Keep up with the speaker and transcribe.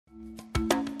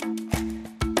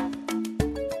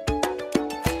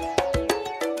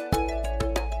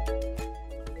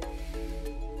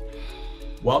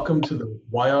Welcome to the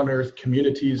Why on Earth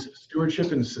Communities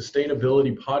Stewardship and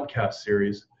Sustainability podcast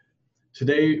series.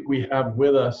 Today we have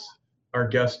with us our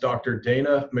guest, Dr.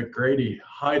 Dana McGrady.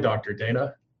 Hi, Dr.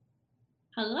 Dana.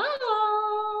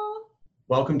 Hello.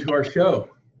 Welcome to our show.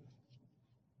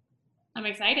 I'm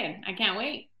excited. I can't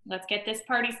wait. Let's get this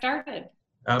party started.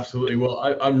 Absolutely. Well,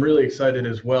 I'm really excited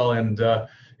as well, and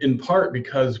in part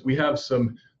because we have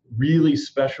some really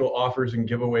special offers and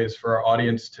giveaways for our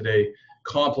audience today,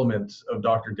 compliments of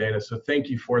Dr. Dana. So thank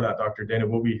you for that, Dr. Dana.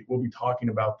 We'll be talking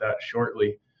about that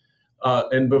shortly.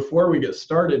 And before we get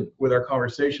started with our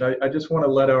conversation, I just want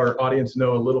to let our audience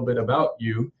know a little bit about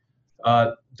you.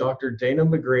 Dr. Dana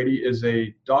McGrady is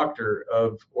a doctor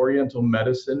of Oriental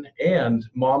medicine and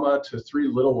mama to 3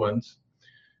 little ones.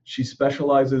 She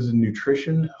specializes in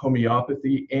nutrition,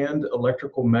 homeopathy, and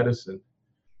electrical medicine.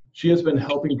 She has been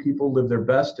helping people live their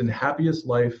best and happiest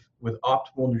life with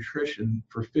optimal nutrition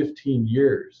for 15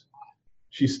 years.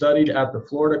 She studied at the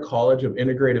Florida College of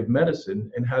Integrative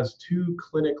Medicine and has 2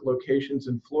 clinic locations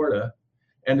in Florida,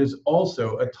 and is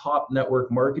also a top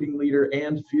network marketing leader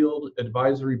and field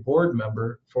advisory board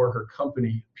member for her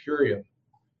company, Microbiome.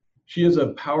 She is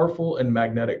a powerful and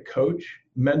magnetic coach,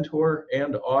 mentor,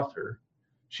 and author.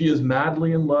 She is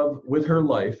madly in love with her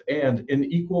life and, in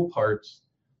equal parts,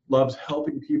 loves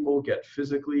helping people get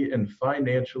physically and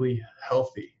financially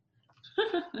healthy.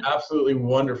 Absolutely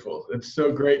wonderful. It's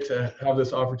so great to have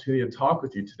this opportunity to talk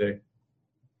with you today.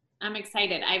 I'm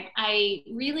excited. I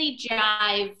really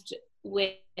jived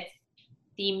with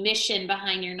the mission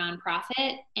behind your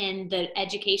nonprofit and the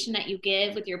education that you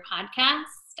give with your podcast.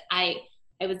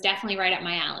 It was definitely right up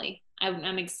my alley.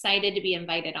 I'm excited to be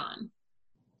invited on.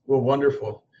 Well,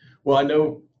 wonderful. Well, I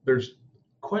know there's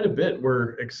quite a bit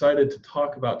we're excited to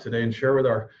talk about today and share with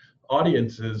our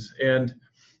audiences. And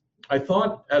I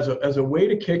thought as a way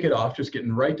to kick it off, just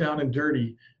getting right down and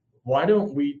dirty, why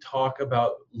don't we talk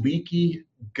about leaky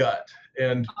gut?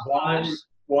 And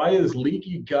why is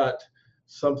leaky gut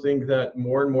something that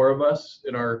more and more of us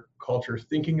in our culture are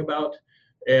thinking about?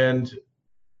 And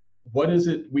what is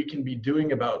it we can be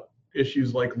doing about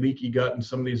issues like leaky gut and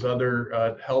some of these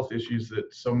other health issues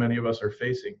that so many of us are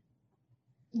facing?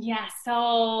 Yeah,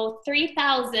 so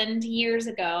 3,000 years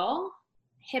ago,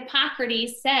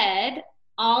 Hippocrates said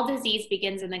all disease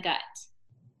begins in the gut.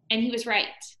 And he was right.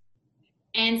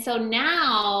 And so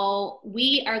now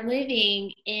we are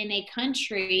living in a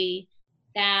country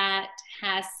that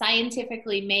has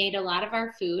scientifically made a lot of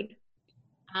our food.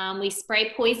 We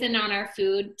spray poison on our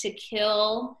food to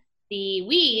kill the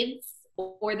weeds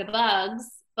or the bugs,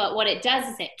 but what it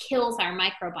does is it kills our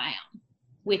microbiome,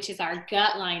 which is our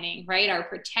gut lining, right? Our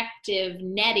protective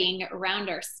netting around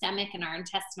our stomach and our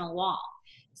intestinal wall.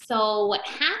 So what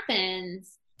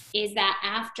happens is that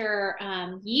after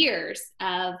years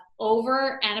of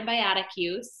over antibiotic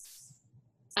use,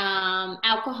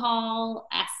 alcohol,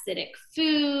 acidic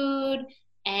food,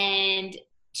 and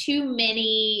too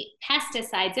many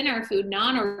pesticides in our food,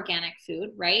 non-organic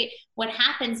food, right? What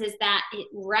happens is that it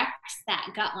wrecks that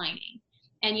gut lining.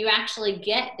 And you actually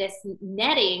get this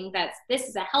netting this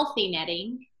is a healthy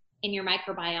netting in your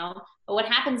microbiome. But what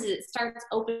happens is it starts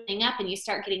opening up and you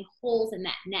start getting holes in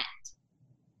that net.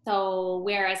 So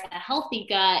whereas a healthy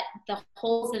gut, the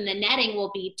holes in the netting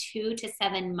will be 2 to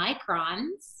 7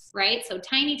 microns, right? So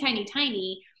tiny, tiny,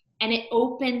 tiny. And it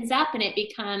opens up and it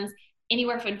becomes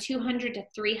anywhere from 200 to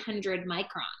 300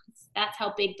 microns. That's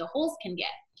how big the holes can get.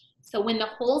 So when the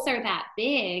holes are that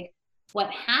big,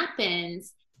 what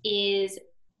happens is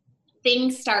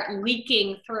things start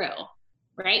leaking through,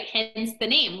 right? Hence the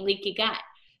name, leaky gut.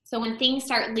 So when things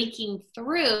start leaking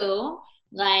through,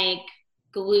 like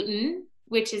gluten,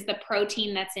 which is the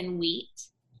protein that's in wheat,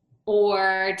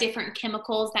 or different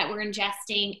chemicals that we're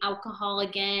ingesting, alcohol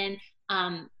again,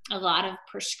 a lot of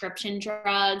prescription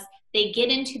drugs, they get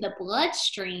into the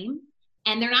bloodstream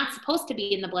and they're not supposed to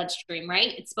be in the bloodstream,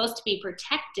 right? It's supposed to be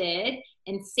protected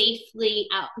and safely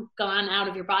gone out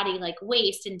of your body like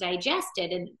waste and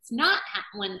digested. And it's not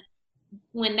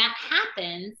when that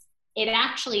happens, it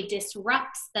actually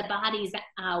disrupts the body's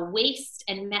waste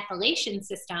and methylation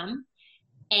system.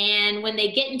 And when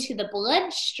they get into the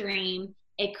bloodstream,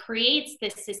 it creates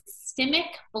this systemic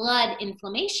blood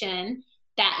inflammation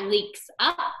that leaks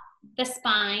up the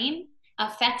spine,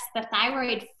 affects the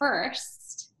thyroid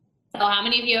first. So how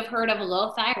many of you have heard of a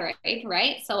low thyroid,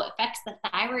 right? So it affects the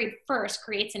thyroid first,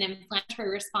 creates an inflammatory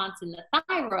response in the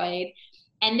thyroid,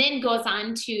 and then goes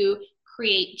on to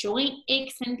create joint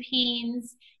aches and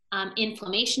pains,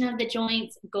 inflammation of the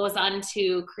joints, goes on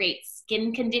to create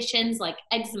skin conditions like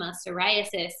eczema,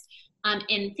 psoriasis. And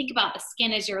think about the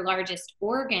skin as your largest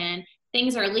organ.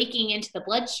 things are leaking into the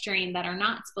bloodstream that are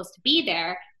not supposed to be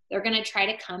there, they're going to try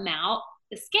to come out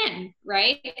the skin,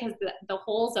 right? Because the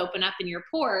holes open up in your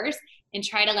pores and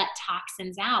try to let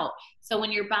toxins out. So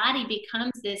when your body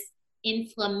becomes this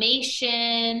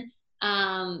inflammation,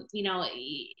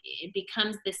 it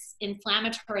becomes this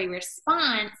inflammatory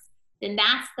response, then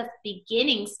that's the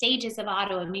beginning stages of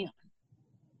autoimmune.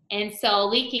 And so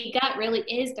leaky gut really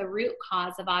is the root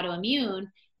cause of autoimmune.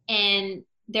 And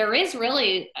there is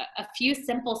really a few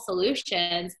simple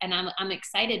solutions, and I'm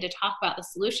excited to talk about the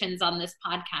solutions on this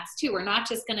podcast too. We're not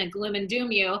just going to gloom and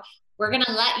doom you. We're going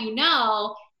to let you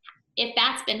know if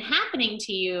that's been happening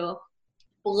to you,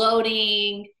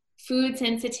 bloating, food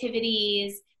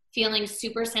sensitivities, feeling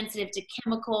super sensitive to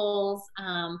chemicals,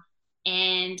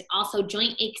 and also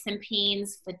joint aches and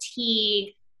pains,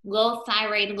 fatigue, low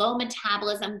thyroid, low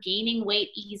metabolism, gaining weight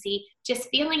easy, just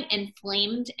feeling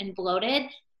inflamed and bloated.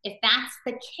 If that's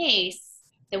the case,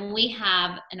 then we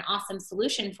have an awesome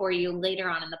solution for you later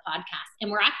on in the podcast. And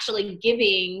we're actually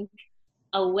giving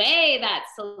away that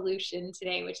solution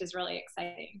today, which is really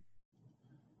exciting.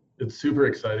 It's super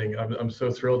exciting. I'm so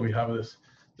thrilled we have this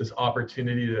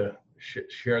opportunity to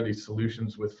share these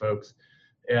solutions with folks.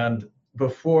 And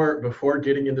before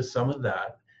getting into some of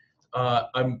that,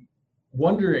 I'm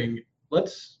wondering,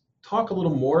 let's talk a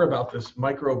little more about this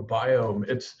microbiome.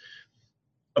 It's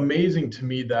amazing to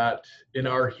me that in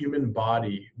our human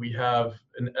body, we have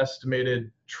an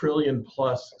estimated trillion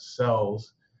plus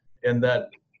cells, and that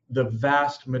the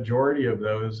vast majority of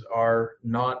those are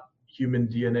not human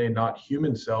DNA, not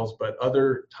human cells, but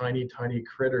other tiny, tiny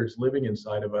critters living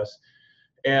inside of us.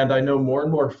 And I know more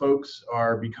and more folks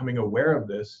are becoming aware of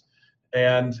this.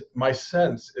 And my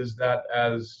sense is that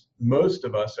as most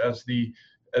of us,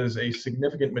 as a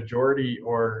significant majority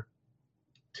or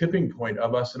tipping point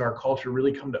of us in our culture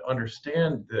really come to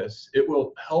understand this, it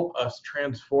will help us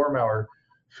transform our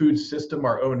food system,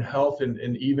 our own health, and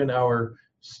even our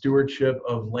stewardship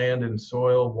of land and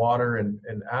soil, water and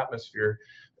atmosphere.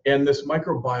 And this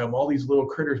microbiome, all these little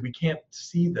critters, we can't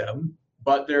see them,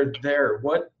 but they're there.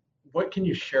 What can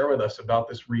you share with us about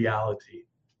this reality?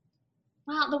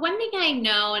 Well, the one thing I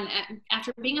know, and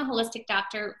after being a holistic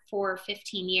doctor for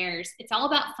 15 years, it's all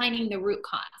about finding the root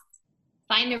cause.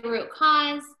 Find the root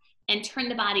cause and turn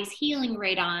the body's healing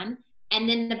rate on, and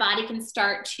then the body can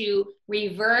start to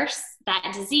reverse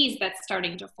that disease that's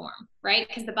starting to form, right?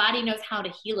 Because the body knows how to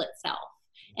heal itself.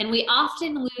 And we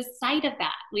often lose sight of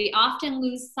that. We often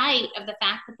lose sight of the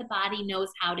fact that the body knows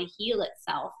how to heal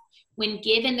itself when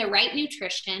given the right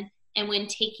nutrition and when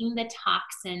taking the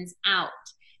toxins out.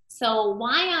 So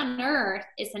why on earth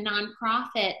is a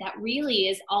nonprofit that really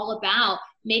is all about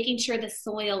making sure the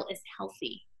soil is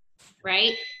healthy,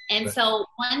 right? And so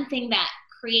one thing that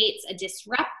creates a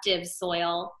disruptive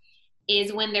soil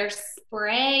is when they're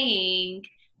spraying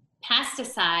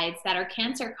pesticides that are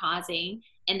cancer causing,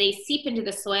 and they seep into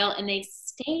the soil and they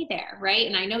stay there, right?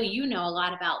 And I know you know a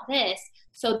lot about this.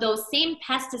 So those same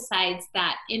pesticides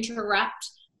that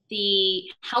interrupt the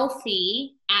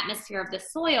healthy atmosphere of the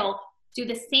soil do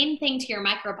the same thing to your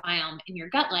microbiome and your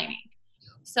gut lining.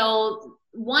 So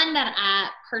one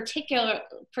that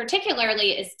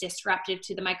particularly is disruptive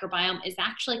to the microbiome is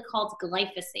actually called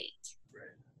glyphosate.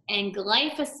 Right. And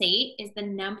glyphosate is the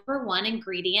 #1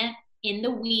 ingredient in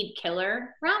the weed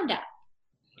killer Roundup.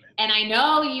 And I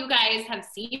know you guys have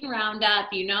seen Roundup,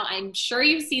 I'm sure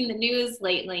you've seen the news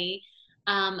lately,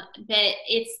 but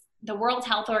it's the World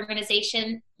Health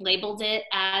Organization labeled it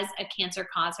as a cancer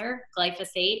causer,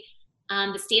 glyphosate.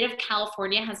 The state of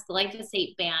California has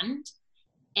glyphosate banned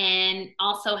and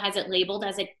also has it labeled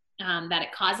as that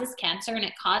it causes cancer and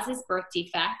it causes birth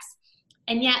defects.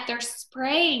 And yet they're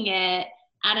spraying it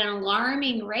at an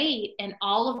alarming rate in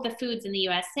all of the foods in the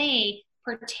USA,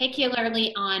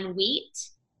 particularly on wheat,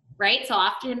 right? So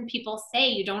often people say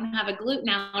you don't have a gluten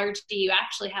allergy, you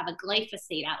actually have a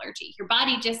glyphosate allergy. Your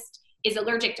body just is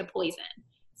allergic to poison.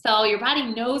 So your body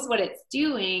knows what it's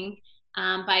doing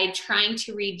by trying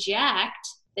to reject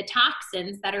the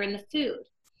toxins that are in the food.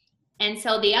 And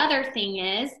so the other thing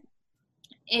is,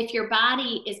 if your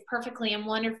body is perfectly and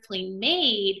wonderfully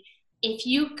made, if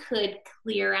you could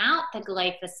clear out the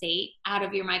glyphosate out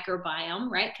of your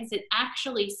microbiome, right? Because it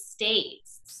actually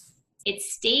stays. It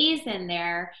stays in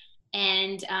there.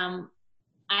 And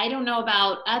I don't know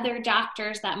about other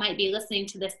doctors that might be listening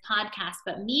to this podcast,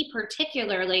 but me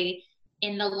particularly,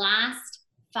 in the last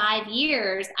 5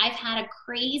 years, I've had a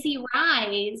crazy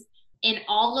rise in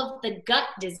all of the gut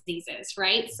diseases,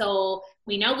 right? So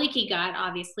we know leaky gut,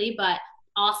 obviously, but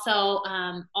also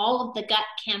all of the gut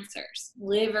cancers,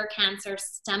 liver cancer,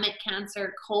 stomach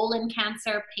cancer, colon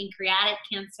cancer, pancreatic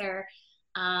cancer,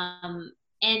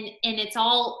 And it's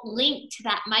all linked to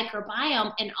that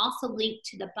microbiome, and also linked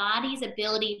to the body's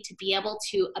ability to be able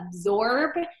to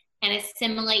absorb and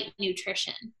assimilate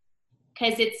nutrition.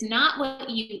 Because it's not what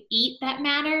you eat that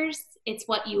matters, it's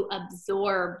what you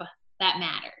absorb that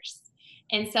matters.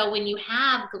 And so when you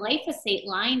have glyphosate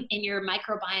line in your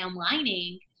microbiome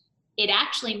lining, it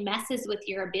actually messes with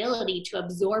your ability to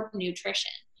absorb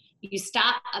nutrition. You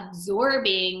stop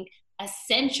absorbing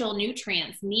essential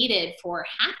nutrients needed for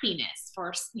happiness,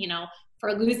 for, you know,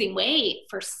 for losing weight,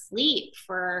 for sleep,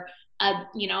 for,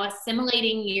 you know,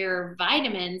 assimilating your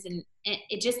vitamins. And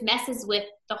it just messes with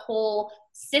the whole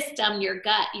system. Your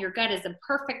gut is a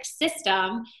perfect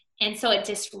system. And so it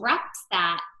disrupts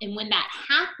that. And when that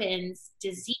happens,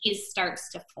 disease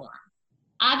starts to form.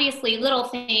 Obviously, little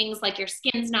things like your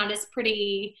skin's not as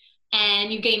pretty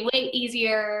and you gain weight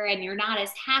easier and you're not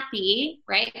as happy,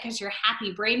 right? Because your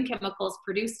happy brain chemicals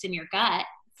produced in your gut,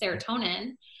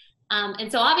 serotonin.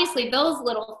 And so obviously those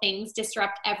little things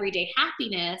disrupt everyday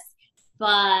happiness.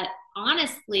 But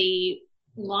honestly,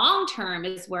 long-term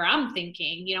is where I'm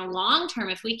thinking, you know, long-term,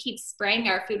 if we keep spraying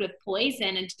our food with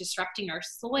poison and disrupting our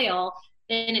soil,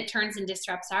 then it turns and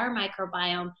disrupts our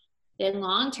microbiome. Then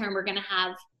long-term, we're going to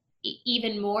have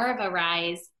even more of a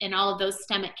rise in all of those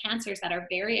stomach cancers that are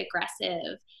very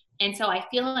aggressive. And so I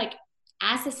feel like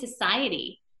as a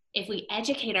society, if we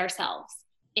educate ourselves,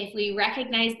 if we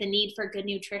recognize the need for good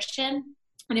nutrition,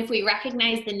 and if we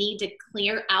recognize the need to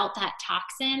clear out that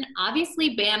toxin,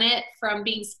 obviously ban it from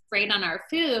being sprayed on our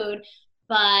food,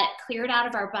 but clear it out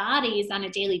of our bodies on a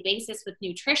daily basis with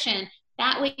nutrition.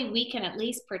 That way we can at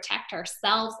least protect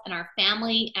ourselves and our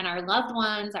family and our loved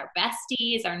ones, our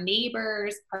besties, our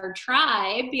neighbors, our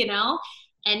tribe, you know,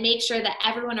 and make sure that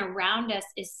everyone around us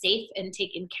is safe and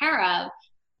taken care of.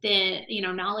 Then, you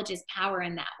know, knowledge is power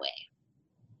in that way.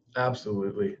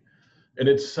 Absolutely. And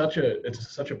it's such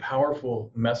a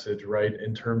powerful message, right?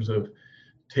 In terms of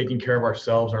taking care of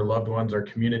ourselves, our loved ones, our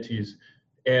communities.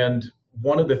 And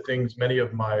one of the things many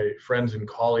of my friends and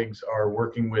colleagues are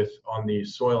working with on the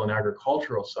soil and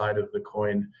agricultural side of the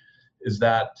coin is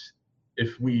that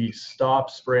if we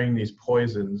stop spraying these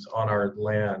poisons on our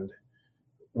land,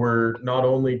 we're not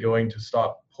only going to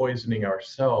stop poisoning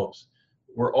ourselves,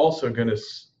 we're also going to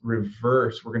we're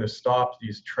going to stop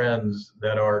these trends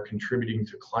that are contributing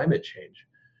to climate change.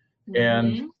 Mm-hmm.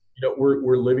 And you know,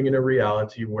 we're living in a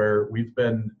reality where we've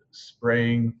been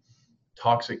spraying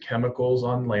toxic chemicals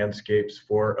on landscapes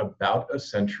for about a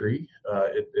century.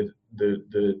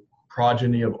 The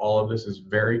progeny of all of this is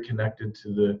very connected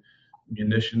to the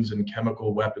munitions and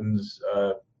chemical weapons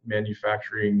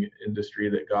manufacturing industry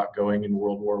that got going in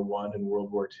World War I and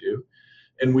World War II.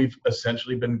 And we've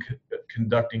essentially been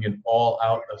conducting an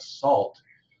all-out assault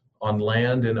on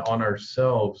land and on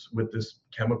ourselves with this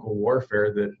chemical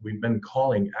warfare that we've been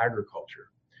calling agriculture.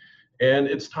 And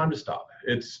it's time to stop.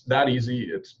 It's that easy.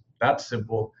 It's that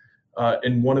simple.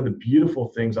 And one of the beautiful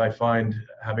things I find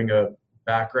having a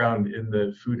background in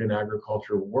the food and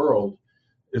agriculture world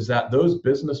is that those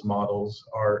business models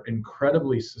are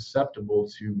incredibly susceptible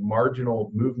to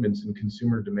marginal movements in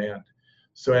consumer demand.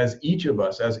 So as each of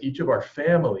us, as each of our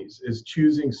families is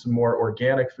choosing some more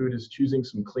organic food, is choosing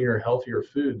some cleaner, healthier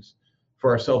foods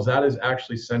for ourselves, that is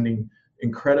actually sending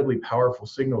incredibly powerful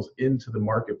signals into the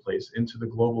marketplace, into the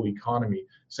global economy,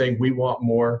 saying we want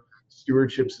more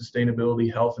stewardship,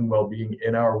 sustainability, health, and well-being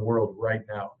in our world right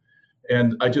now.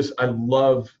 And I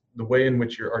love the way in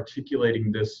which you're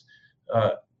articulating this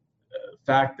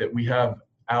fact that we have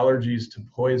allergies to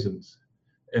poisons,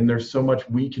 and there's so much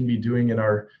we can be doing in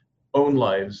our own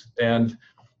lives. And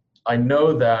I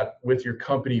know that with your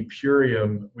company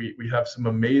Purium, we have some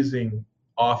amazing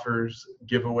offers,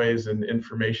 giveaways, and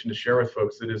information to share with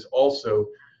folks that is also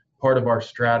part of our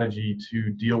strategy to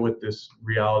deal with this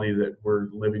reality that we're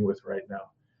living with right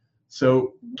now.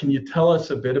 So can you tell us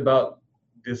a bit about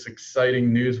this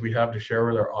exciting news we have to share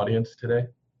with our audience today?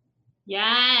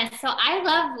 Yeah, so I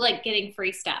love like getting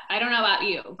free stuff. I don't know about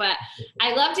you, but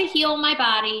I love to heal my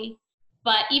body,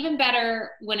 but even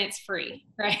better when it's free,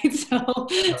 right? So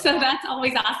that's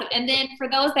always awesome. And then for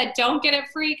those that don't get it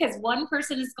free, because one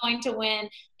person is going to win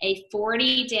a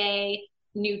 40-day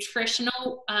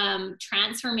nutritional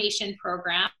transformation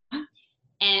program,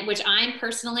 and which I'm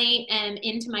personally am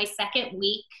into my second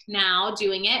week now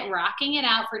doing it, rocking it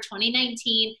out for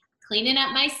 2019, cleaning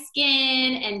up my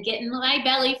skin and getting my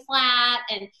belly flat.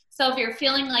 And so if you're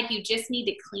feeling like you just need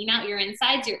to clean out your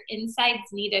insides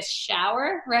need a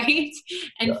shower, right?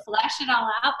 And flush it all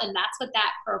out, and that's what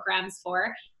that program's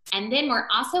for. And then we're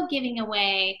also giving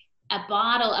away a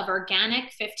bottle of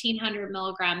organic 1,500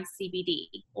 milligram CBD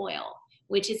oil,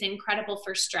 which is incredible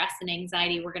for stress and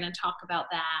anxiety. We're going to talk about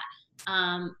that.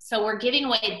 So we're giving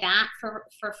away that for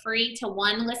free to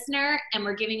one listener, and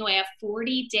we're giving away a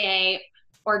 40-day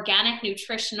organic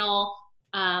nutritional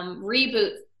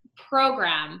reboot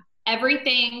program.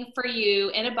 Everything for you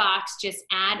in a box. Just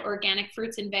add organic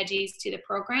fruits and veggies to the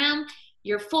program.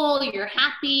 You're full, you're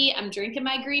happy. I'm drinking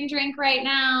my green drink right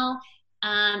now.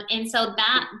 And so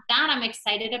that I'm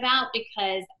excited about,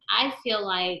 because I feel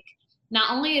like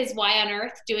not only is Y on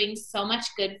Earth doing so much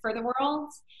good for the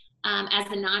world as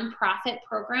a nonprofit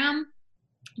program,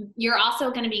 you're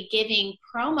also going to be giving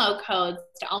promo codes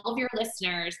to all of your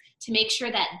listeners to make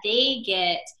sure that they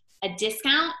get a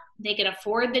discount, they can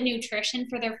afford the nutrition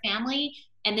for their family,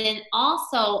 and then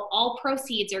also all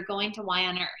proceeds are going to Y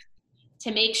on Earth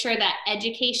to make sure that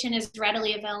education is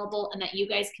readily available and that you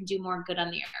guys can do more good on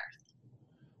the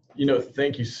earth.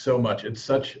 Thank you so much. It's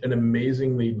such an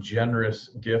amazingly generous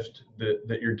gift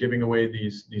that you're giving away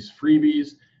these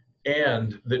freebies,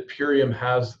 and that Purium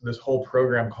has this whole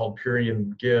program called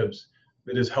Purium Gives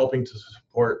that is helping to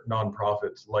support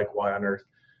nonprofits like Y on Earth.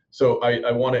 So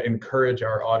I want to encourage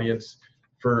our audience,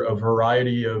 for a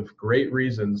variety of great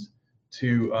reasons,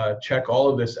 to check all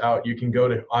of this out. You can go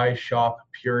to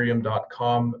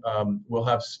ishoppurium.com. We'll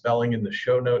have spelling in the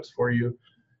show notes for you.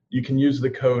 You can use the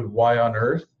code Y on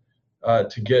Earth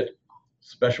to get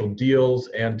special deals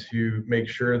and to make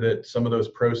sure that some of those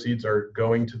proceeds are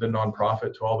going to the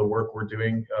nonprofit, to all the work we're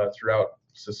doing throughout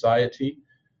society.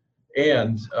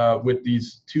 And with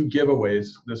these two giveaways,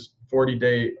 this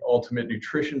 40-day Ultimate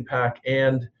Nutrition Pack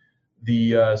and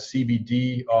the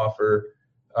CBD offer,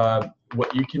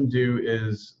 what you can do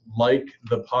is like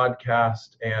the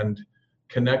podcast and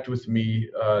connect with me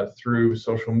through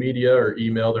social media or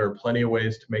email. There are plenty of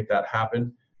ways to make that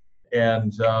happen.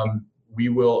 And we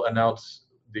will announce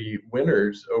the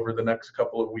winners over the next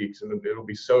couple of weeks. And it'll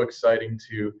be so exciting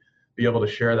to be able to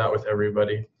share that with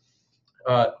everybody.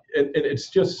 And it's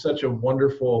just such a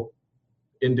wonderful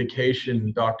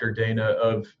indication, Dr. Dana,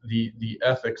 of the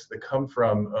ethics that come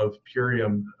from of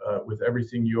Purium with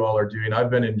everything you all are doing. I've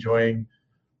been enjoying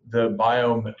the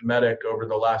Biome Medic over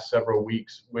the last several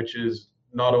weeks, which is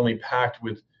not only packed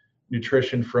with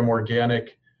nutrition from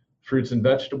organic fruits and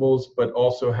vegetables, but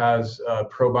also has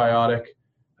probiotic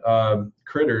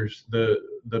critters, the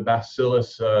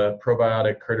bacillus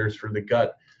probiotic critters for the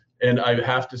gut. And I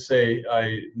have to say,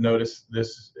 I noticed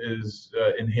this is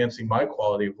enhancing my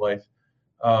quality of life.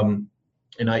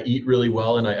 And I eat really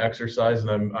well and I exercise,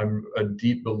 and I'm a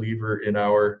deep believer in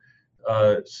our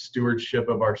stewardship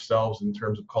of ourselves in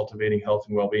terms of cultivating health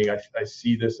and well-being. I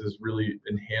see this as really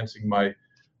enhancing my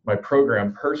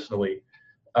program personally.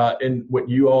 And what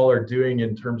you all are doing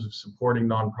in terms of supporting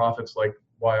nonprofits like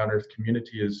Y on Earth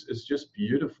Community is just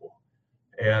beautiful.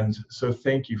 And so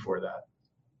thank you for that.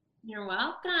 You're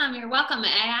welcome. You're welcome.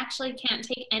 I actually can't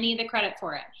take any of the credit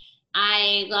for it.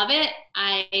 I love it.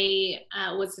 I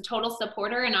was a total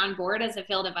supporter and on board as a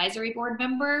field advisory board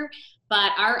member,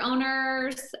 but our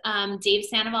owners, Dave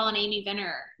Sandoval and Amy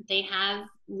Vinner,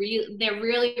 they're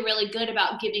really, really good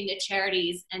about giving to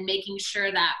charities and making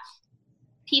sure that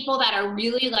people that are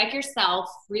really like yourself,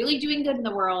 really doing good in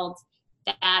the world,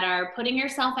 that are putting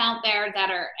yourself out there,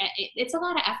 it's a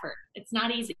lot of effort. It's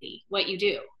not easy what you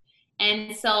do.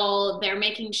 And so they're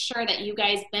making sure that you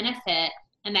guys benefit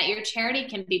and that your charity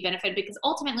can be benefited, because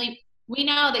ultimately we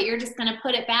know that you're just going to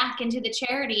put it back into the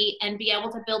charity and be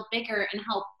able to build bigger and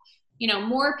help,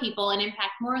 more people and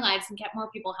impact more lives and get more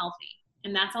people healthy.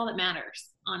 And that's all that matters,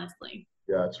 honestly.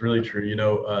 Yeah, it's really true.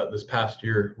 This past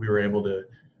year we were able to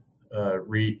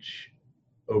reach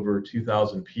over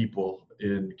 2,000 people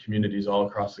in communities all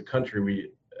across the country.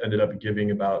 We ended up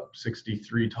giving about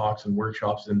 63 talks and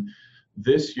workshops. And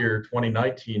this year,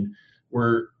 2019,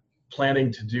 we're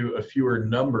planning to do a fewer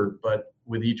number, but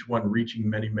with each one reaching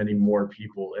many, many more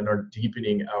people, and are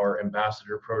deepening our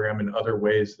ambassador program in other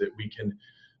ways that we can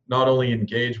not only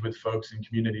engage with folks in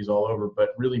communities all over,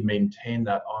 but really maintain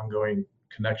that ongoing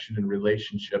connection and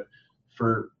relationship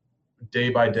for day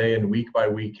by day and week by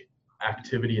week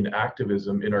activity and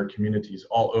activism in our communities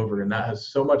all over. And that has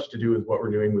so much to do with what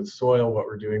we're doing with soil, what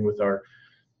we're doing with our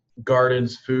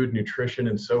gardens, food, nutrition,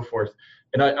 and so forth.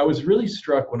 And I was really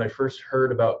struck when I first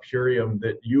heard about Purium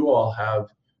that you all have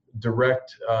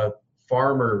direct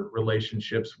farmer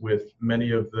relationships with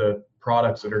many of the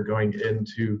products that are going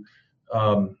into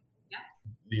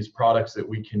these products that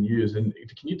we can use. And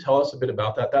can you tell us a bit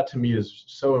about that? That to me is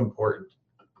so important.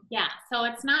 Yeah, so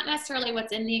it's not necessarily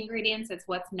what's in the ingredients, it's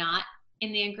what's not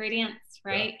in the ingredients,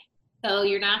 right? Yeah. So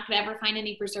you're not going to ever find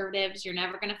any preservatives, you're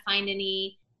never going to find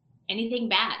any anything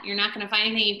bad. You're not going to find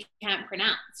anything you can't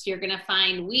pronounce. You're going to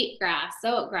find wheatgrass,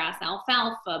 oatgrass,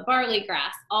 alfalfa, barley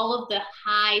grass, all of the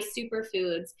high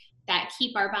superfoods that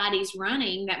keep our bodies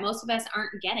running that most of us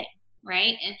aren't getting,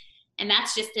 right? And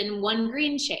that's just in one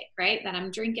green shake, right, that I'm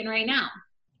drinking right now.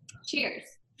 Cheers.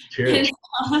 Cheers.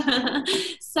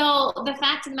 So the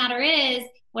fact of the matter is,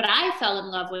 what I fell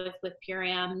in love with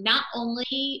Purium, not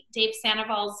only Dave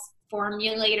Sandoval's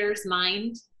formulator's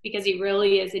mind, because he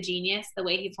really is a genius, the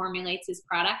way he formulates his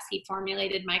products. He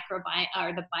formulated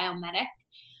the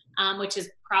Biomedic, which is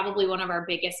probably one of our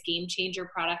biggest game changer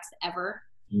products ever,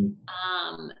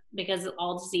 because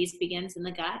all disease begins in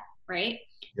the gut, right?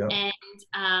 Yep.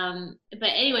 And but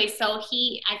anyway, so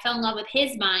I fell in love with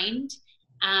his mind,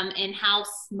 and how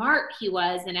smart he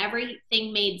was, and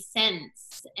everything made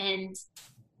sense, and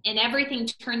everything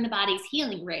turned the body's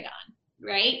healing rate on,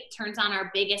 right? Turns on our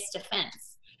biggest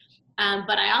defense.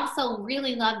 But I also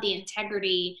really love the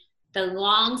integrity, the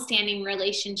long-standing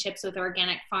relationships with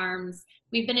organic farms.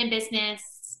 We've been in business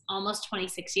almost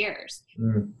 26 years.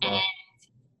 Wow. And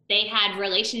they had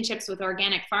relationships with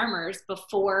organic farmers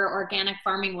before organic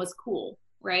farming was cool,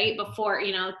 right? Before,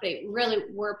 they really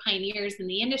were pioneers in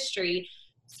the industry.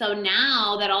 So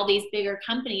now that all these bigger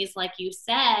companies, like you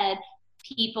said,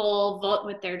 people vote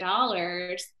with their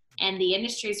dollars and the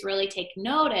industries really take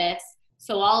notice.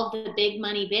 So all of the big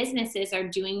money businesses are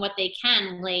doing what they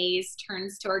can. Lay's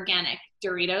turns to organic.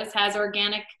 Doritos has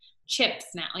organic chips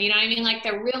now. You know what I mean? Like,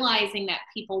 they're realizing that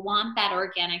people want that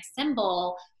organic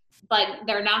symbol, but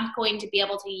they're not going to be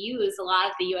able to use a lot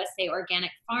of the USA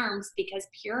organic farms because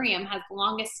Purium has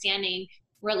longest standing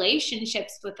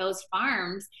relationships with those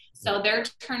farms. So they're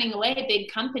turning away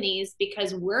big companies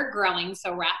because we're growing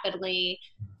so rapidly,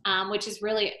 which is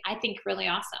really, I think, really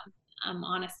awesome,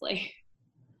 honestly.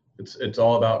 It's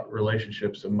all about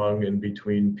relationships among and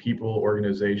between people,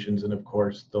 organizations, and of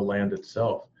course the land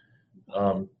itself.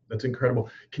 That's incredible.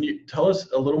 Can you tell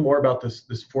us a little more about this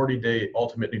 40-day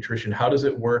ultimate nutrition? How does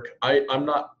it work? I'm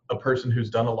not a person who's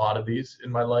done a lot of these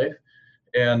in my life,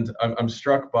 and I'm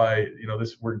struck by,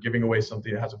 we're giving away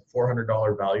something that has a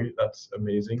 $400 value. That's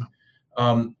amazing.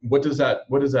 What does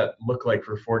that look like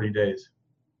for 40 days?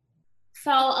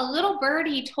 So a little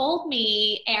birdie told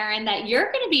me, Aaron, that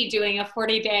you're going to be doing a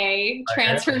 40-day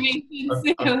transformation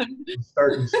soon. I'm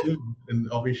starting soon, and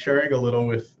I'll be sharing a little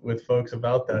with folks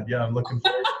about that. Yeah, I'm looking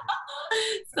forward to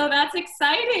it. So that's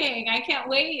exciting. I can't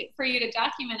wait for you to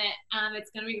document it. It's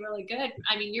going to be really good.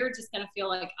 I mean, you're just going to feel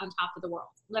like on top of the world,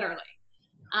 literally.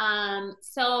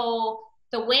 So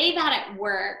the way that it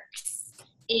works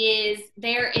is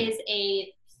there is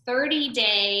a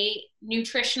 30-day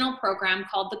nutritional program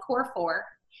called the Core 4,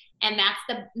 and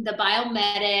that's the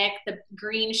Biomedic, the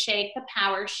green shake, the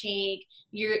power shake.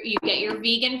 You get your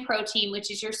vegan protein,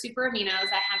 which is your super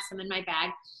aminos. I have some in my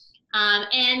bag,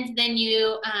 and then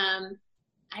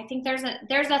I think there's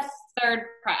a third.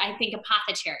 I think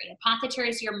apothecary. Apothecary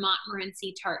is your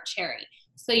Montmorency tart cherry.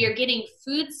 So you're getting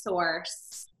food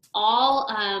source, all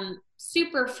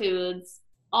superfoods.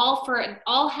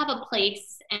 All have a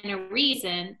place and a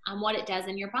reason on what it does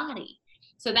in your body.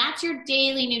 So that's your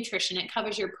daily nutrition. It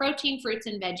covers your protein, fruits,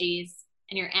 and veggies,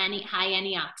 and your high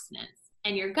antioxidants,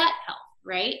 and your gut health,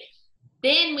 right?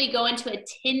 Then we go into a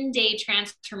 10-day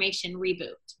transformation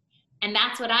reboot. And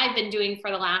that's what I've been doing for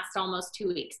the last almost 2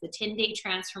 weeks. The 10-day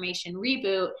transformation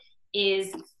reboot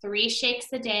is 3 shakes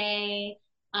a day,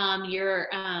 your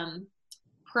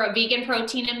vegan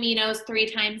protein aminos 3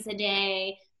 times a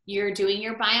day. You're doing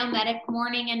your Biomedic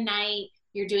morning and night.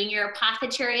 You're doing your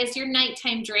apothecary as your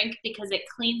nighttime drink because it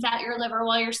cleans out your liver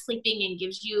while you're sleeping and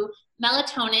gives you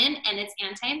melatonin, and it's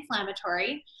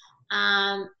anti-inflammatory.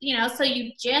 So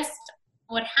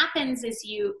what happens is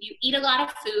you eat a lot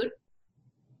of food,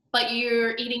 but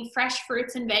you're eating fresh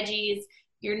fruits and veggies.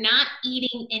 You're not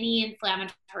eating any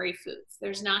inflammatory foods.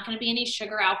 There's not going to be any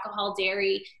sugar, alcohol,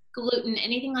 dairy, gluten,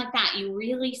 anything like that. You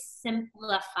really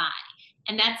simplify.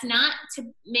 And that's not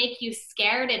to make you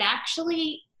scared. It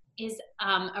actually is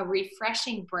a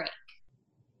refreshing break.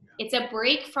 It's a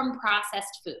break from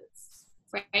processed foods,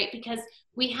 right? Because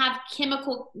we have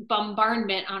chemical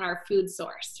bombardment on our food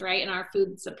source, right? And our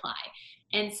food supply.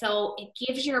 And so it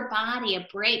gives your body a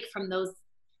break from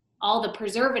all the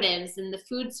preservatives and the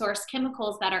food source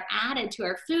chemicals that are added to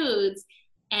our foods.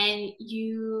 And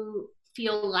you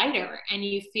feel lighter, and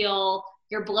you feel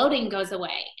your bloating goes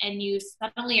away, and you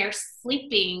suddenly are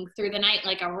sleeping through the night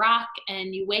like a rock,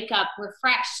 and you wake up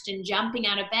refreshed and jumping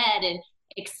out of bed and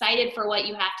excited for what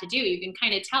you have to do. You can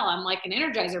kind of tell I'm like an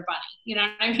Energizer bunny. You know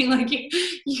what I mean? Like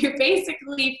you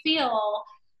basically feel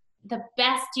the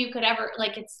best you could ever,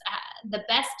 like it's the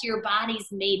best your body's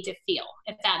made to feel,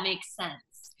 if that makes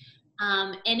sense.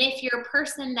 And if you're a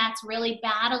person that's really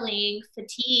battling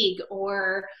fatigue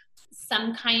or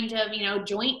some kind of,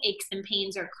 joint aches and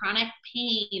pains or chronic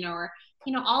pain or,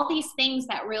 all these things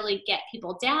that really get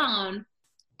people down,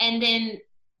 and then,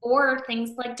 or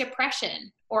things like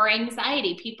depression or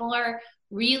anxiety. People are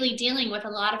really dealing with a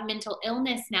lot of mental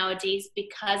illness nowadays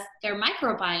because their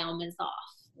microbiome is off,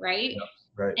 right?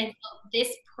 Yeah, right. And so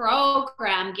this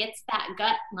program gets that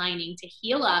gut lining to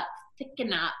heal up,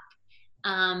 thicken up.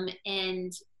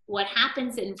 And what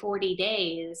happens in 40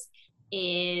 days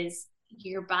is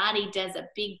your body does a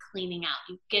big cleaning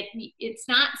out. It's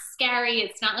not scary.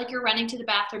 It's not like you're running to the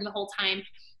bathroom the whole time.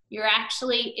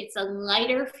 It's a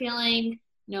lighter feeling,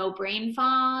 no brain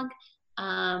fog.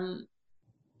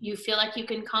 You feel like you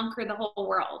can conquer the whole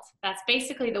world. That's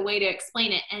basically the way to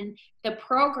explain it. And the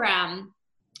program,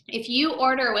 if you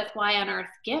order with Why on Earth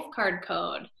gift card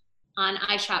code on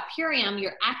iShop Purium,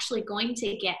 you're actually going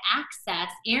to get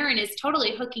access. Aaron is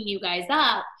totally hooking you guys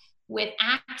up with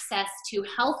access to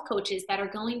health coaches that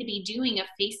are going to be doing a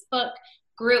Facebook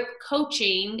group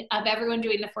coaching of everyone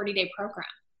doing the 40-day program.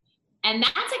 And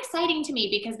that's exciting to me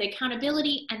because the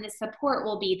accountability and the support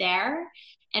will be there.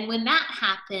 And when that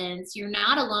happens, you're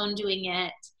not alone doing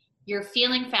it. You're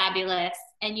feeling fabulous,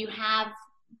 and you have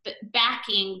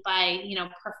backing by,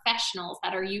 professionals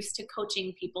that are used to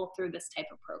coaching people through this type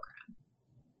of program.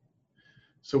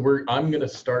 So I'm going to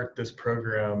start this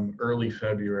program early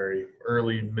February,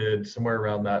 early mid, somewhere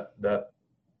around that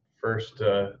first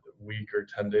week or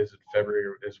 10 days of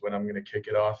February is when I'm going to kick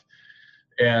it off.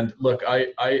 And look,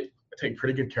 I take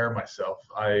pretty good care of myself.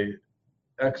 I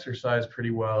exercise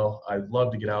pretty well. I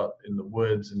love to get out in the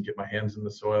woods and get my hands in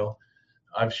the soil.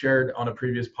 I've shared on a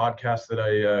previous podcast that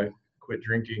I quit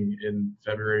drinking in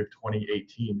February of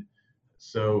 2018.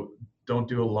 So don't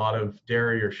do a lot of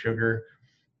dairy or sugar.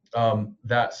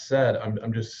 That said,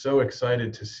 I'm just so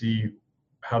excited to see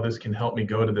how this can help me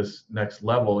go to this next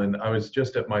level. And I was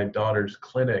just at my daughter's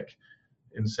clinic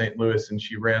in St. Louis, and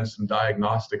she ran some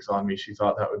diagnostics on me. She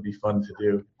thought that would be fun to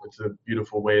do. It's a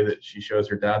beautiful way that she shows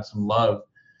her dad some love.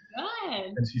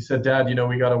 Good. And she said, Dad,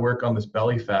 we got to work on this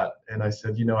belly fat. And I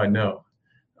said, I know.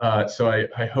 So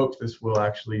I hope this will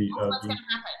actually what's going to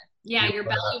happen. Yeah, your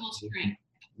belly will shrink.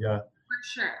 Yeah. For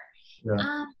sure.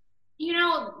 Yeah.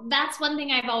 That's one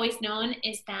thing I've always known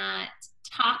is that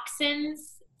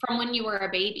toxins from when you were a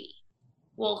baby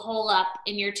will hole up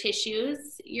in your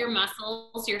tissues, your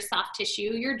muscles, your soft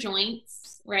tissue, your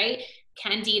joints, right?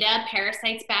 Candida,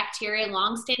 parasites, bacteria,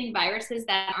 long-standing viruses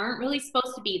that aren't really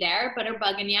supposed to be there but are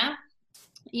bugging you.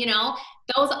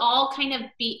 Those all kind of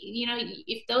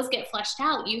if those get flushed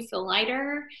out, you feel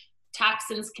lighter.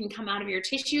 Toxins can come out of your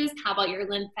tissues. How about your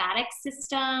lymphatic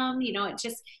system? It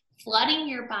just flooding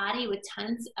your body with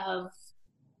tons of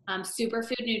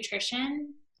superfood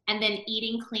nutrition and then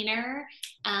eating cleaner.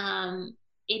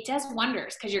 It does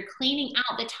wonders because you're cleaning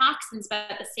out the toxins, but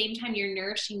at the same time, you're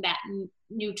nourishing that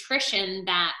nutrition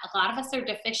that a lot of us are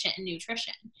deficient in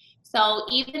nutrition. So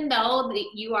even though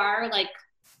you are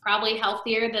probably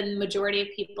healthier than the majority of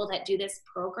people that do this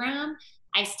program,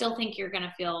 I still think you're going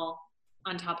to feel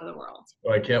on top of the world.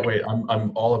 Well, I can't wait.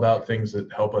 I'm all about things that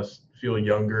help us feel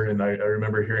younger. And I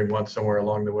remember hearing once somewhere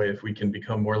along the way, if we can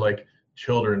become more like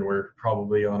children, we're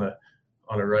probably on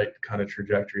a right kind of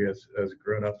trajectory as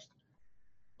grown-ups.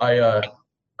 I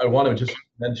want to just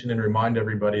mention and remind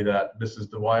everybody that this is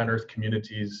the Why on Earth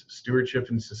Community's Stewardship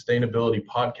and Sustainability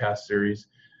podcast series.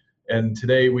 And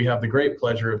today we have the great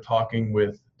pleasure of talking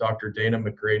with Dr. Dana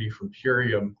McGrady from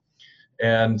Purium.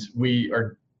 And we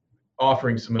are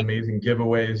offering some amazing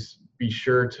giveaways. Be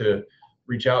sure to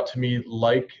reach out to me,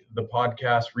 like the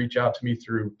podcast, reach out to me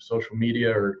through social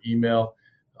media or email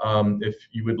if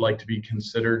you would like to be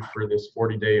considered for this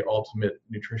 40-day Ultimate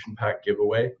Nutrition Pack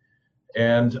giveaway.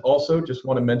 And also just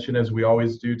want to mention, as we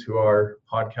always do to our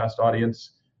podcast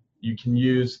audience, you can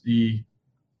use the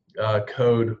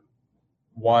code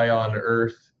Why on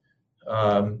Earth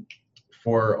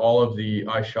for all of the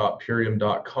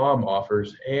iShopPurium.com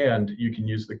offers, and you can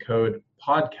use the code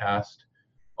podcast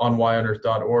on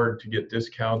whyonearth.org to get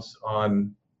discounts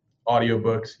on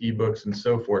audiobooks, ebooks, and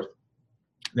so forth.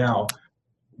 Now,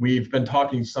 we've been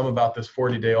talking some about this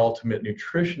 40-day Ultimate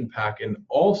Nutrition Pack, and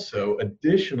also,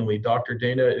 additionally, Dr.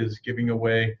 Dana is giving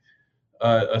away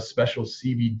a special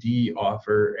CBD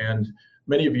offer. And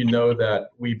many of you know that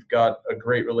we've got a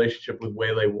great relationship with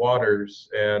Waylay Waters,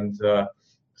 and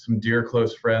some dear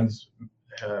close friends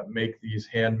make these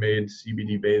handmade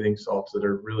CBD bathing salts that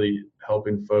are really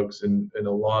helping folks in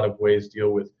a lot of ways deal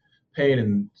with pain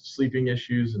and sleeping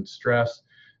issues and stress.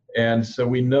 And so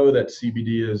we know that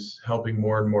CBD is helping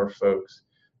more and more folks.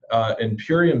 And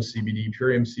Purium CBD,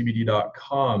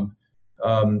 PuriumCBD.com,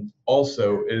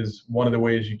 also is one of the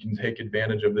ways you can take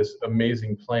advantage of this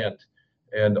amazing plant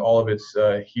and all of its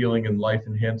healing and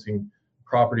life-enhancing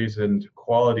properties and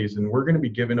qualities. And we're going to be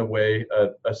giving away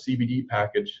a CBD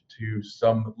package to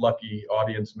some lucky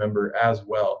audience member as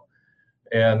well.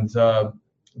 And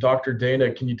Dr.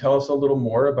 Dana, can you tell us a little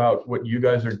more about what you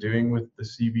guys are doing with the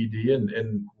CBD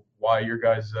and why your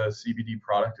guys' CBD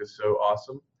product is so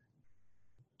awesome?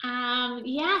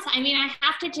 Yes, I mean, I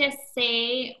have to just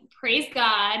say, praise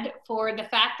God for the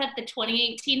fact that the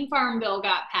 2018 Farm Bill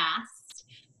got passed.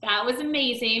 That was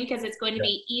amazing because it's going to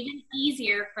be even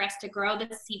easier for us to grow the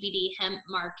CBD hemp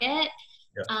market.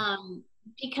 Yeah.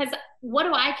 Because what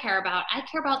do I care about? I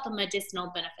care about the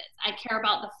medicinal benefits. I care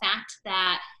about the fact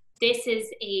that this is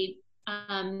a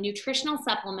nutritional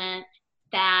supplement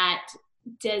that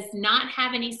does not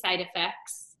have any side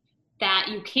effects, that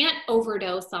you can't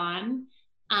overdose on,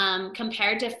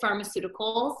 compared to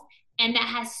pharmaceuticals, and that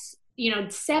has,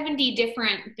 70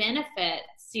 different benefits.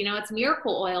 It's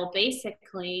miracle oil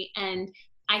basically. And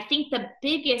I think the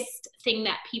biggest thing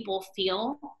that people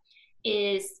feel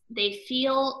is they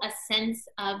feel a sense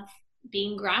of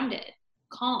being grounded,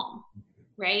 calm,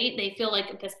 right? They feel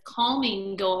like this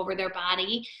calming go over their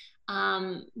body.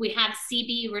 We have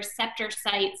CB receptor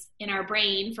sites in our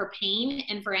brain for pain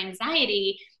and for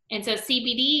anxiety. And so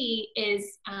CBD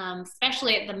is,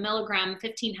 especially at the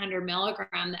 1,500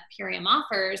 milligram that Purium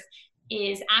offers,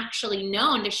 is actually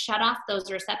known to shut off those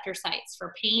receptor sites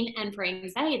for pain and for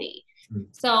anxiety.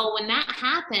 So when that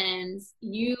happens,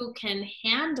 you can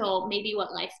handle maybe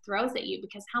what life throws at you,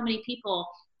 because how many people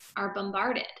are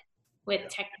bombarded with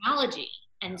technology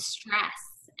and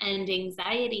stress and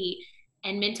anxiety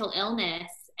and mental illness.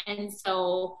 And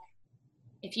so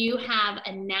if you have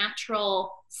a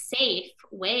natural, safe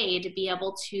way to be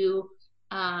able to,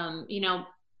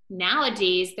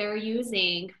 nowadays they're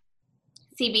using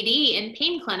CBD in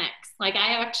pain clinics. Like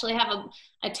I actually have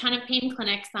a ton of pain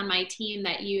clinics on my team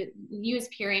that use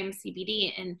Purium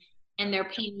CBD and their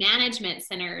pain management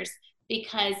centers,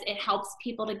 because it helps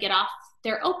people to get off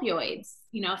their opioids,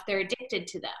 if they're addicted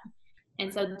to them.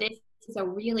 And so this is a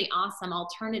really awesome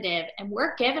alternative, and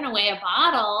we're giving away a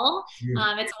bottle.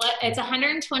 It's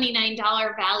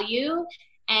 $129 value,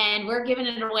 and we're giving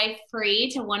it away free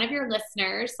to one of your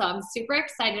listeners. So I'm super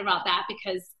excited about that,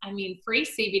 because free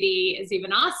CBD is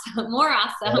even awesome, more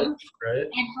awesome. Right.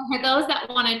 And for those that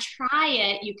want to try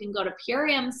it, you can go to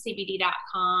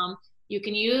puriumcbd.com. You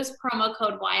can use promo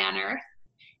code YONEARTH,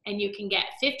 and you can get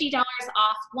 $50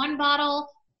 off one bottle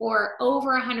or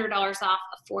over $100 off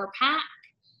a 4-pack.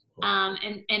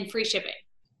 And free shipping.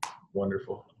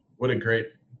 Wonderful. What a great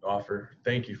offer.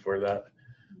 Thank you for that.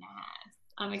 Yes,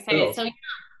 I'm excited. So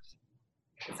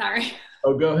sorry.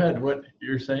 Oh, go ahead. What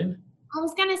you're saying? I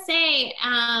was going to say,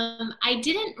 I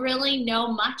didn't really know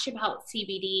much about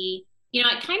CBD.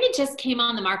 It kind of just came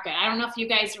on the market. I don't know if you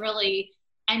guys really,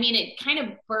 it kind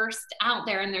of burst out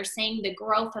there, and they're saying the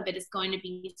growth of it is going to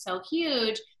be so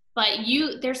huge, but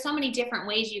there's so many different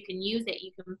ways you can use it.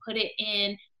 You can put it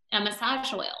in a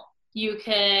massage oil. You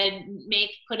could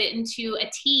put it into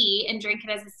a tea and drink it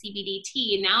as a CBD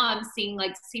tea. Now I'm seeing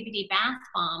like CBD bath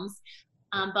bombs,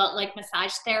 but like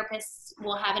massage therapists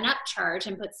will have an upcharge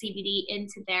and put CBD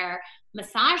into their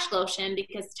massage lotion,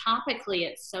 because topically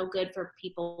it's so good for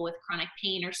people with chronic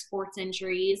pain or sports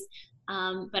injuries.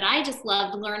 But I just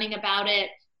loved learning about it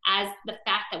as the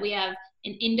fact that we have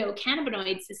an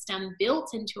endocannabinoid system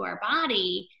built into our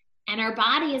body, and our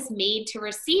body is made to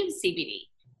receive CBD.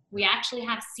 We actually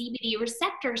have CBD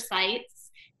receptor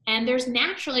sites, and there's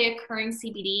naturally occurring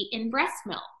CBD in breast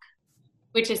milk,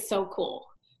 which is so cool.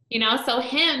 So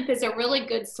hemp is a really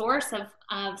good source of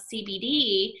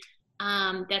CBD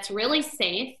that's really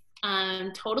safe,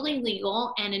 totally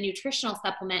legal, and a nutritional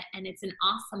supplement. And it's an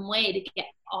awesome way to get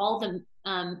all the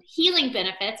healing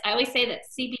benefits. I always say that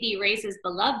CBD raises the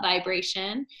love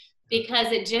vibration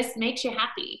because it just makes you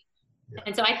happy. Yeah.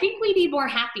 And so I think we need more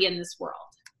happy in this world.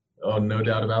 Oh, no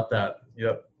doubt about that.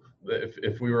 Yep.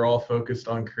 If we were all focused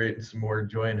on creating some more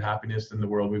joy and happiness in the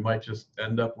world, we might just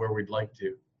end up where we'd like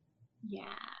to. Yes,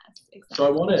 exactly. So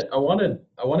I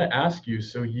want to ask you.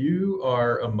 So you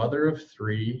are a mother of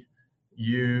 3.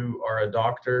 You are a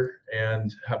doctor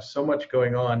and have so much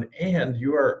going on, and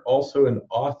you are also an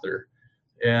author.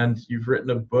 And you've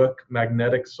written a book,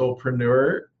 Magnetic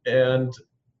Soulpreneur, and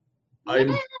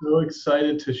I'm so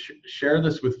excited to share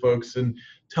this with folks. And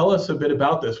tell us a bit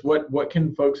about this. What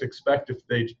can folks expect if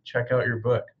they check out your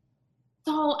book?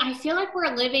 So I feel like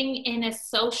we're living in a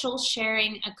social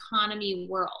sharing economy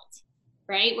world,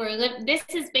 right? This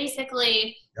is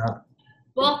basically a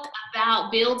book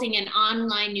about building an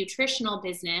online nutritional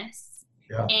business.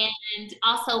 Yeah. And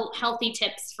also healthy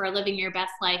tips for living your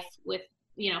best life with,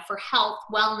 for health,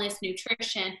 wellness,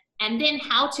 nutrition, and then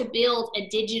how to build a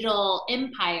digital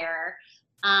empire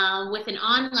with an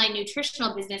online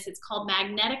nutritional business. It's called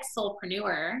Magnetic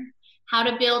Soulpreneur. How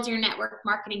to build your network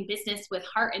marketing business with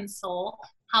heart and soul,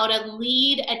 how to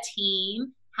lead a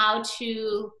team, how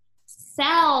to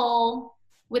sell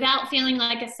without feeling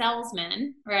like a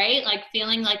salesman, right? Like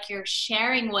feeling like you're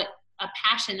sharing a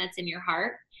passion that's in your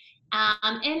heart.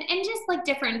 And just like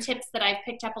different tips that I've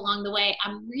picked up along the way.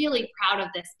 I'm really proud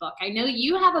of this book. I know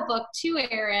you have a book too,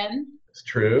 Aaron. It's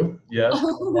true. Yes.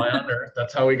 Why on Earth?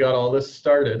 That's how we got all this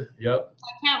started. Yep.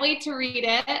 I can't wait to read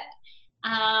it.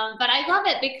 But I love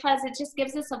it because it just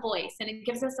gives us a voice, and it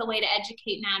gives us a way to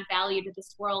educate and add value to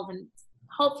this world. And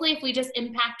hopefully if we just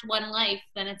impact one life,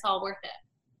 then it's all worth it.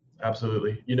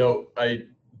 Absolutely. I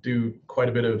do quite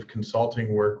a bit of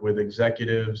consulting work with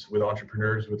executives, with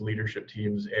entrepreneurs, with leadership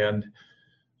teams. And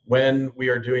when we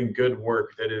are doing good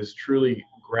work that is truly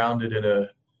grounded in an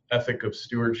ethic of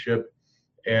stewardship,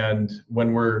 and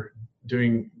when we're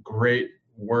doing great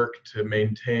work to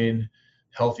maintain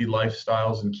healthy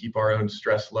lifestyles and keep our own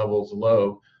stress levels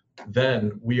low,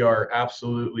 then we are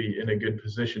absolutely in a good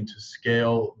position to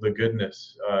scale the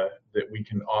goodness that we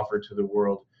can offer to the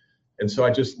world. And so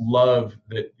I just love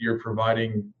that you're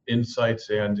providing insights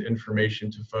and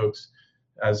information to folks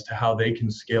as to how they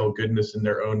can scale goodness in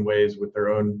their own ways with their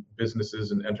own businesses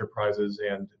and enterprises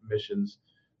and missions.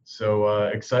 So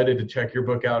excited to check your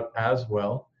book out as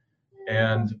well.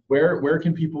 And where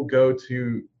can people go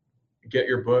to get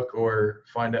your book or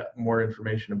find out more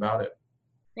information about it?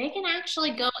 They can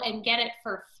actually go and get it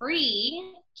for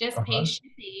free, just pay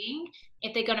shipping,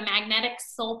 if they go to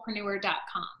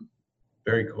magneticsoulpreneur.com.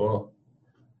 Very cool.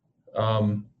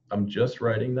 I'm just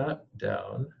writing that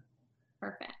down.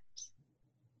 Perfect.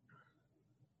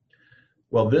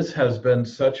 Well, this has been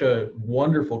such a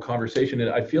wonderful conversation,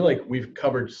 and I feel like we've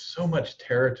covered so much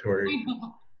territory.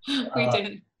 We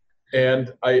did.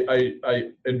 And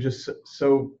I am just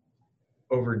so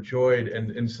overjoyed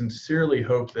and sincerely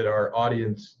hope that our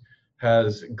audience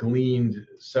has gleaned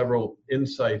several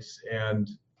insights and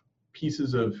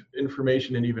pieces of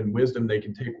information and even wisdom they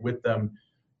can take with them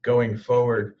going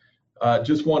forward.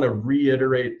 Just want to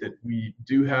reiterate that we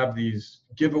do have these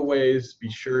giveaways. Be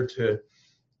sure to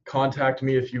contact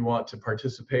me if you want to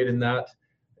participate in that.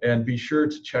 And be sure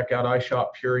to check out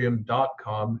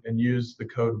ishoppurium.com and use the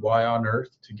code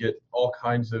WhyOnEarth to get all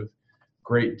kinds of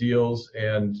great deals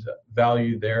and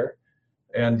value there.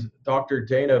 And Dr.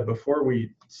 Dana, before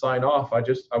we sign off, I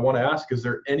want to ask, is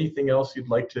there anything else you'd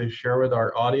like to share with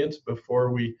our audience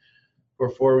before we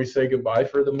say goodbye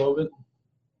for the moment?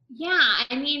 Yeah,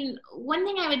 I mean, one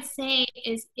thing I would say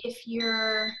is if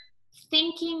you're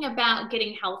thinking about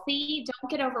getting healthy, don't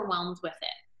get overwhelmed with it.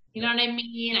 You know what I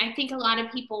mean? I think a lot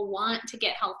of people want to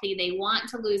get healthy. They want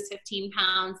to lose 15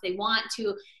 pounds. They want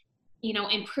to,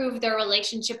 improve their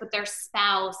relationship with their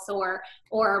spouse or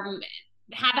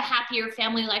have a happier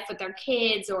family life with their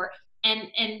kids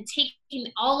and taking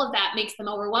all of that makes them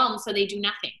overwhelmed. So they do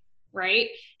nothing. Right.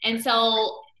 And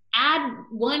so add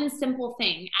one simple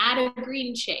thing, add a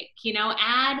green shake,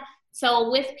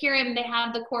 so with Purium, they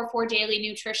have the Core 4 daily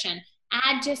nutrition.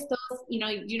 Add just those,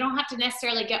 you don't have to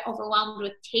necessarily get overwhelmed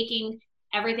with taking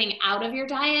everything out of your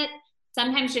diet.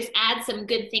 Sometimes just add some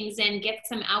good things in, get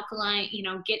some alkaline,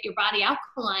 get your body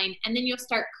alkaline, and then you'll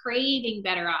start craving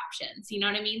better options. You know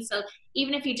what I mean? So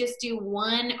even if you just do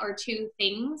one or two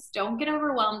things, don't get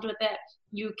overwhelmed with it.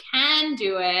 You can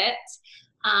do it.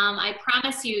 I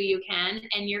promise you can,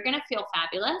 and you're going to feel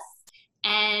fabulous.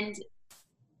 And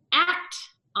act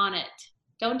on it.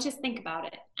 Don't just think about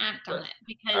it. Act on it,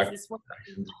 because this will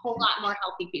be a whole lot more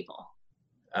healthy people.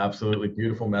 Absolutely.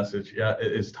 Beautiful message. Yeah,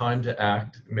 it is time to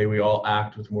act. May we all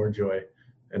act with more joy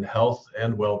and health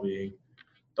and well-being.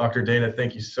 Dr. Dana,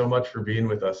 thank you so much for being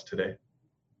with us today.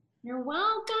 You're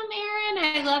welcome, Aaron.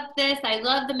 I love this. I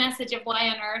love the message of Why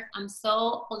on Earth. I'm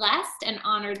so blessed and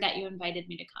honored that you invited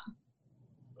me to come.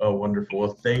 Oh, wonderful.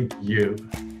 Well, thank you.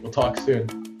 We'll talk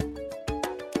soon.